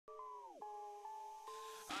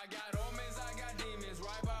got omens, I got demons,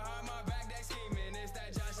 right behind my back, they scheming. It's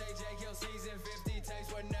that Josh A.J. Kill season, 50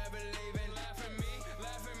 takes, we're never leaving. Laugh at me,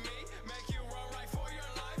 make you run right for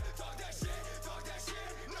your life. Talk that shit,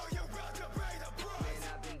 know you're about to pay the price. Man,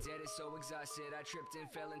 I've been dead, it's so exhausted. I tripped and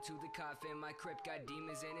fell into the coffin. My crypt got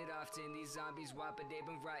demons in it often. These zombies whop, but they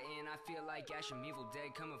been rotten. I feel like Ash from Evil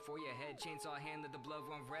Dead coming for your head. Chainsaw hand, let the blood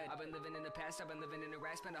run red. I've been living in the past, I've been living in the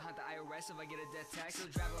rack. Spend to hunt the IRS if I get a death tax. Still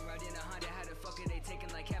driving around in a Honda, how the fuck are they taking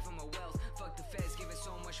like half of my wealth? Fuck the feds, giving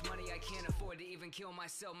so much money I can't afford to even kill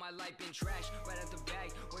myself. My life been trash, right out the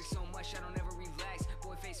bag. Work so much, I don't ever relax.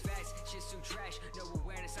 Boy face facts, shit's too trash. No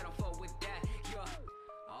awareness, I don't fuck with that. Yo,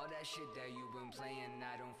 all that shit that you been playing,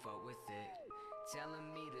 I don't fuck with it.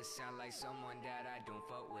 Telling me to sound like someone that I don't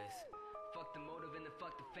fuck with. Fuck the motive and the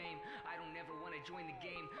fuck the fame. I don't ever wanna join the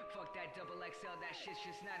game. Fuck that double XL, that shit's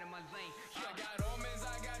just not in my lane. I got omens,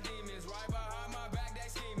 I got demons, right behind my back, they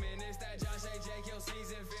scheming. It's that Josh A.J. Kill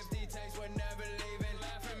season, 50 takes, we're never leaving.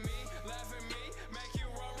 Laugh at me, make you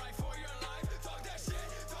run right for your life. Talk that shit,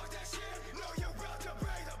 know you're about to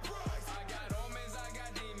pay the price. I got omens, I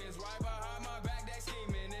got demons, right behind my back, they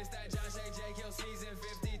scheming. It's that Josh A.J. Kill season,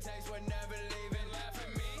 50 takes, we're never leaving. Laugh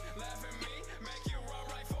at me, make you run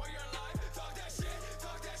right for your life. Talk that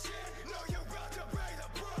shit, know you're about to pay the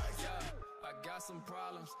price. Yeah, I got some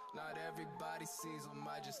problems, not everybody sees them.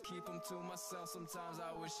 I just keep them to myself. Sometimes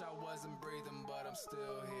I wish I wasn't breathing, but I'm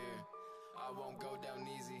still here. I won't go down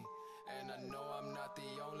easy, and I know I'm not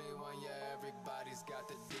the only one. Yeah, everybody's got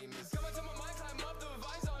the demons. Coming to my mind, climb up the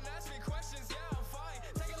vines, don't ask me questions. Yeah, I'm fine.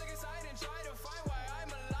 Take a look inside and try to find why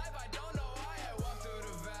I'm alive. I don't know why I walk through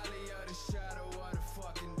the valley of the shadow of the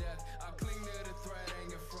fucking death. I cling to the thread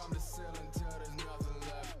hanging from the ceiling till there's nothing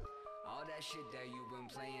left. All that shit that you been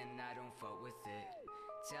playing, I don't fuck with it.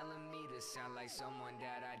 Telling me to sound like someone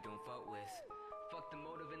that I don't fuck with. Fuck the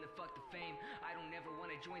motive and the fuck the fame. I don't ever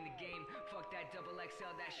wanna join the game. Fuck that double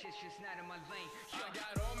XL, that shit's just not in my lane. I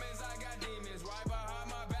got omens, I got demons, right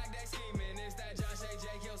behind my back, they scheming. It's that Josh A.J.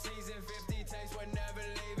 Kill season, 50 takes, we're never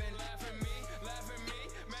leaving. Laugh at me,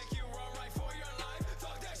 make you run right for your life.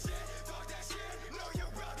 Talk that shit, know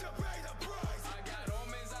you're about to pay the price. I got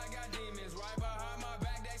omens, I got demons, right behind my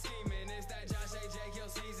back, they scheming. It's that Josh A.J.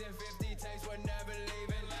 Kill season, 50 takes, we're never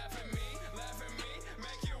leaving. Laugh at me,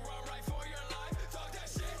 make you run right for your life. Talk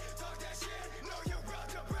that shit, know you're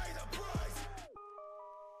about to pay the price.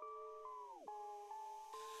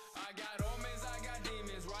 I got omens, I got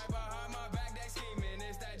demons, right behind my back, they scheming.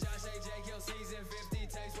 It's that Josh A.J. Kill season, 50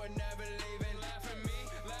 takes, we're never leaving. Laugh at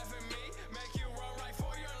me, make you run right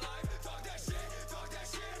for your life. Talk that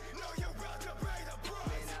shit, know you're about to pay the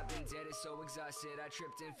price. Man, I've been dead, it's so exhausted. I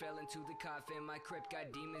tripped and fell into the coffin. My crypt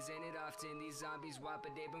got demons in it often. These zombies whop,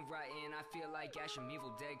 but they been rotten. I feel like Ash from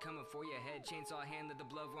Evil Dead coming for your head. Chainsaw hand, let the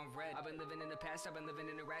blood run red. I've been living in the past, I've been living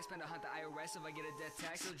in the rack. Spend to hunt the IRS if I get a death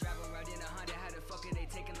tax. Still driving around in a Honda, how the fuck are they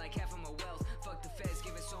taking like half of my wealth? Fuck the feds,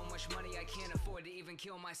 giving so much money I can't afford to even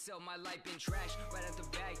kill myself. My life been trash, right out the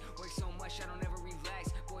bag. Work so much, I don't ever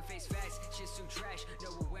relax. Boy face facts, shit's too trash.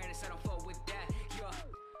 No awareness, I don't fuck with that. Yo,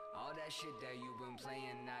 all that shit that you been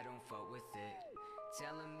playing, I don't fuck with it.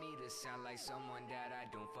 Telling me to sound like someone that I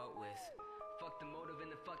don't fuck with. Fuck the motive and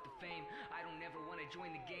the fuck the fame. I don't ever wanna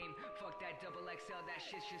join the game. Fuck that double XL, that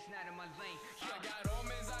shit's just not in my lane. I got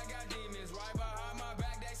omens, I got demons, right behind my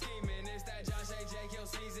back, they scheming. It's that Josh A.J. Kill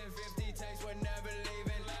season, 50 takes, we're never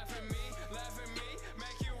leaving. Laugh at me,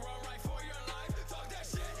 make you run right for your life. Talk that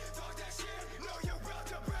shit, know you're about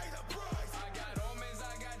to pay the price. I got omens,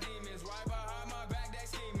 I got demons, right behind my back, they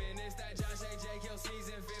scheming. It's that Josh A.J. Kill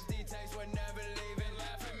season, 50 takes, we're never leaving.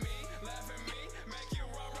 Laugh at me, make you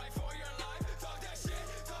run right for your life. Talk that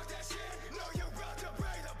shit, know you're about to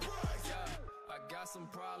pay the price. Yeah, I got some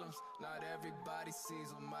problems, not everybody sees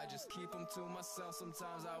them. I just keep them to myself.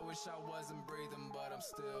 Sometimes I wish I wasn't breathing, but I'm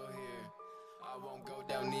still here. I won't go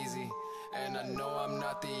down easy, and I know I'm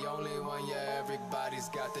not the only one. Yeah, everybody's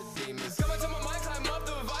got the demons. Coming to my mind, climb up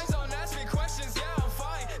the vine.